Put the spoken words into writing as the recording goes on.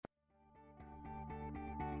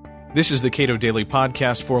This is the Cato Daily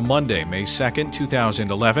Podcast for Monday, May 2nd,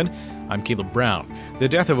 2011. I'm Caleb Brown. The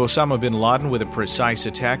death of Osama bin Laden with a precise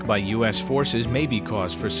attack by U.S. forces may be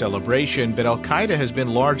cause for celebration, but al-Qaeda has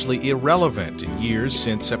been largely irrelevant in years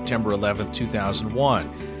since September 11,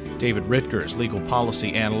 2001. David Ritgers, legal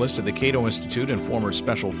policy analyst at the Cato Institute and former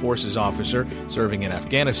Special Forces officer serving in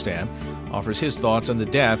Afghanistan, offers his thoughts on the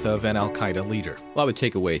death of an al-Qaeda leader. Well, I would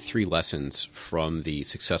take away three lessons from the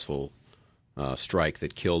successful strike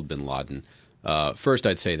that killed bin Laden. First,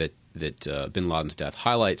 I'd say that bin Laden's death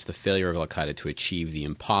highlights the failure of al-Qaeda to achieve the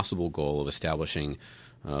impossible goal of establishing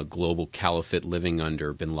global caliphate living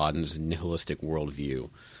under bin Laden's nihilistic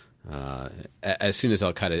worldview. As soon as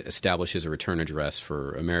al-Qaeda establishes a return address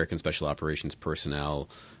for American Special Operations personnel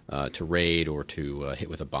to raid or to hit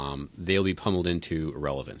with a bomb, they'll be pummeled into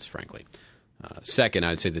irrelevance, frankly. Second,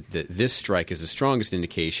 I'd say that this strike is the strongest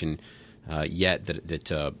indication yet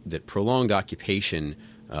that prolonged occupation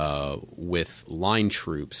with line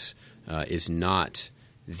troops is not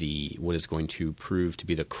what is going to prove to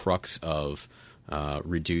be the crux of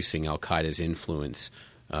reducing al-Qaeda's influence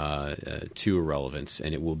to irrelevance,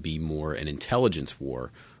 and it will be more an intelligence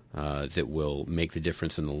war that will make the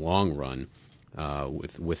difference in the long run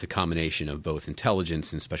with the combination of both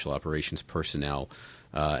intelligence and special operations personnel.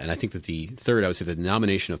 And I think that the third, I would say that the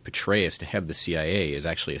nomination of Petraeus to head the CIA is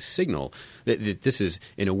actually a signal that this is,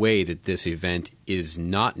 in a way, that this event is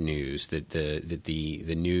not news, that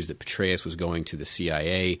the news that Petraeus was going to the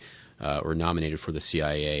CIA or nominated for the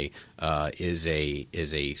CIA is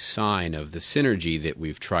a sign of the synergy that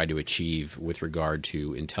we've tried to achieve with regard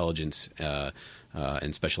to intelligence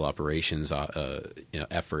and special operations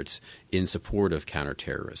efforts in support of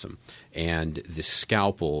counterterrorism. And the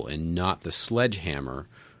scalpel and not the sledgehammer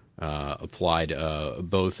applied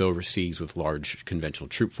both overseas with large conventional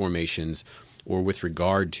troop formations or with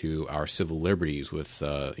regard to our civil liberties with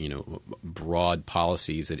broad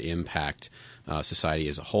policies that impact society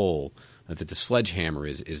as a whole, that the sledgehammer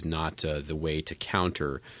is not the way to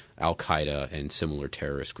counter al-Qaeda and similar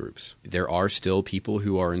terrorist groups. There are still people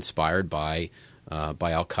who are inspired by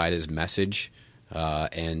al-Qaeda's message,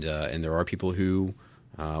 and there are people who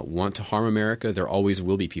want to harm America. There always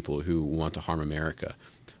will be people who want to harm America.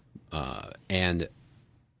 And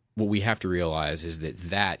what we have to realize is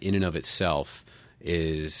that in and of itself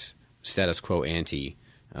is status quo ante,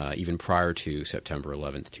 even prior to September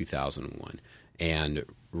 11th, 2001. And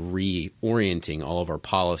reorienting all of our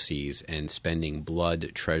policies and spending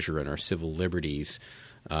blood, treasure, and our civil liberties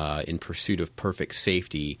in pursuit of perfect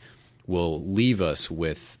safety will leave us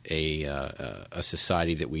with a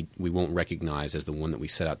society that we won't recognize as the one that we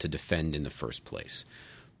set out to defend in the first place.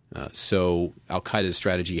 So al-Qaeda's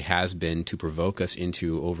strategy has been to provoke us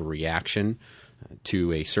into overreaction.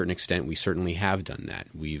 To a certain extent, we certainly have done that.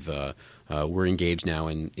 We're engaged now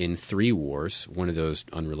in three wars. One of those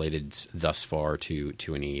unrelated thus far to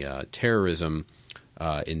any terrorism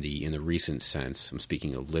in the recent sense. I'm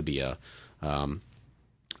speaking of Libya.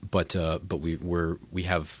 But we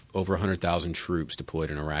have over 100,000 troops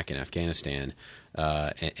deployed in Iraq and Afghanistan,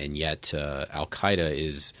 and yet al-Qaeda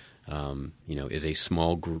is a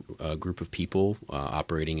small group of people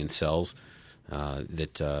operating in cells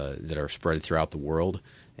that are spread throughout the world.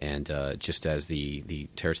 And just as the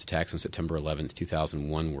terrorist attacks on September 11th,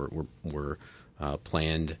 2001 were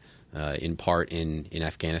planned in part in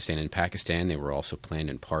Afghanistan and Pakistan, they were also planned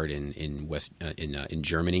in part in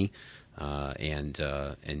Germany. And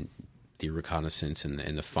the reconnaissance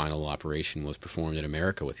and the final operation was performed in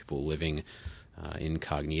America with people living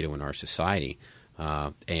incognito in our society.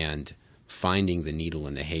 And finding the needle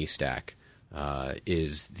in the haystack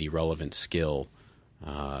is the relevant skill,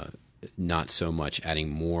 not so much adding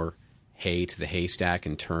more hay to the haystack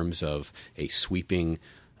in terms of a sweeping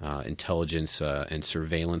intelligence and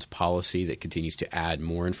surveillance policy that continues to add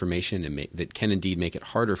more information and that can indeed make it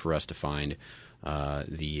harder for us to find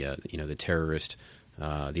the terrorist,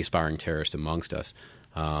 the aspiring terrorist amongst us,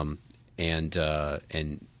 and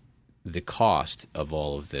the cost of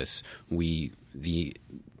all of this. The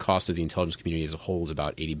cost of the intelligence community as a whole is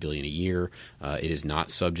about $80 billion a year. It is not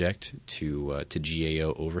subject to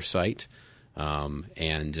GAO oversight,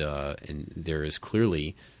 and there is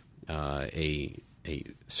clearly a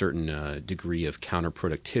certain degree of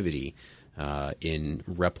counterproductivity in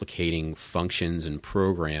replicating functions and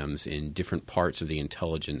programs in different parts of the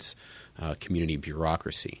intelligence community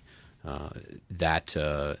bureaucracy.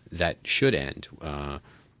 That should end,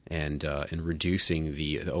 and reducing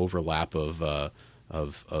the overlap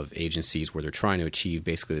of agencies where they're trying to achieve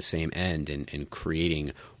basically the same end, and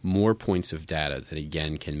creating more points of data that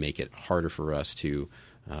again can make it harder for us to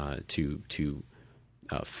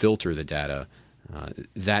filter the data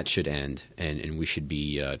That should end, and we should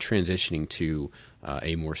be transitioning to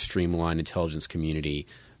a more streamlined intelligence community.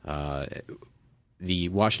 The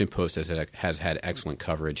Washington Post has had excellent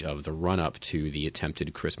coverage of the run-up to the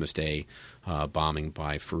attempted Christmas Day bombing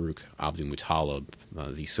by Farouk Abdulmutallab,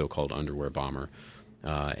 the so-called underwear bomber.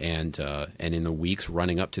 And in the weeks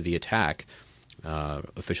running up to the attack,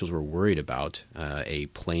 officials were worried about a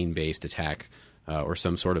plane-based attack or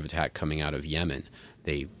some sort of attack coming out of Yemen.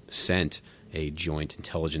 They sent a joint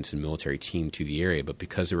intelligence and military team to the area, but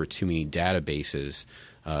because there were too many databases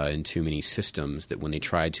and too many systems, that when they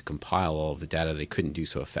tried to compile all of the data, they couldn't do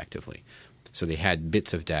so effectively. So they had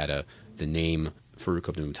bits of data, the name Farouk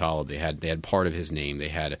Abdulmutallab, they had part of his name, they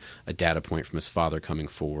had a data point from his father coming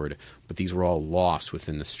forward, but these were all lost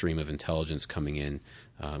within the stream of intelligence coming in.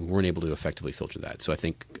 We weren't able to effectively filter that. So I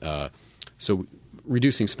think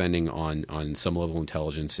reducing spending on some level of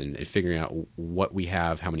intelligence and figuring out what we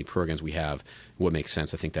have, how many programs we have, what makes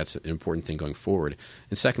sense, I think that's an important thing going forward.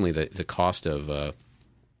 And secondly, the cost of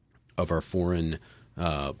our foreign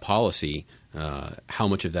policy, how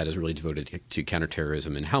much of that is really devoted to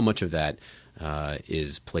counterterrorism, and how much of that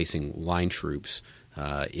is placing line troops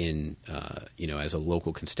in as a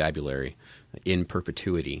local constabulary in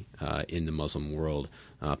perpetuity in the Muslim world,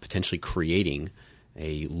 potentially creating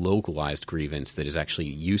a localized grievance that is actually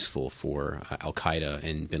useful for al-Qaeda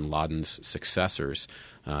and bin Laden's successors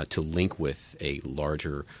to link with a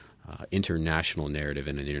larger international narrative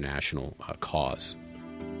and an international cause.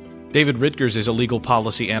 David Ritgers is a legal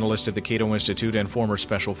policy analyst at the Cato Institute and former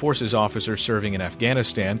Special Forces officer serving in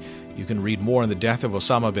Afghanistan. You can read more on the death of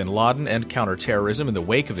Osama bin Laden and counterterrorism in the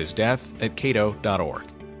wake of his death at cato.org.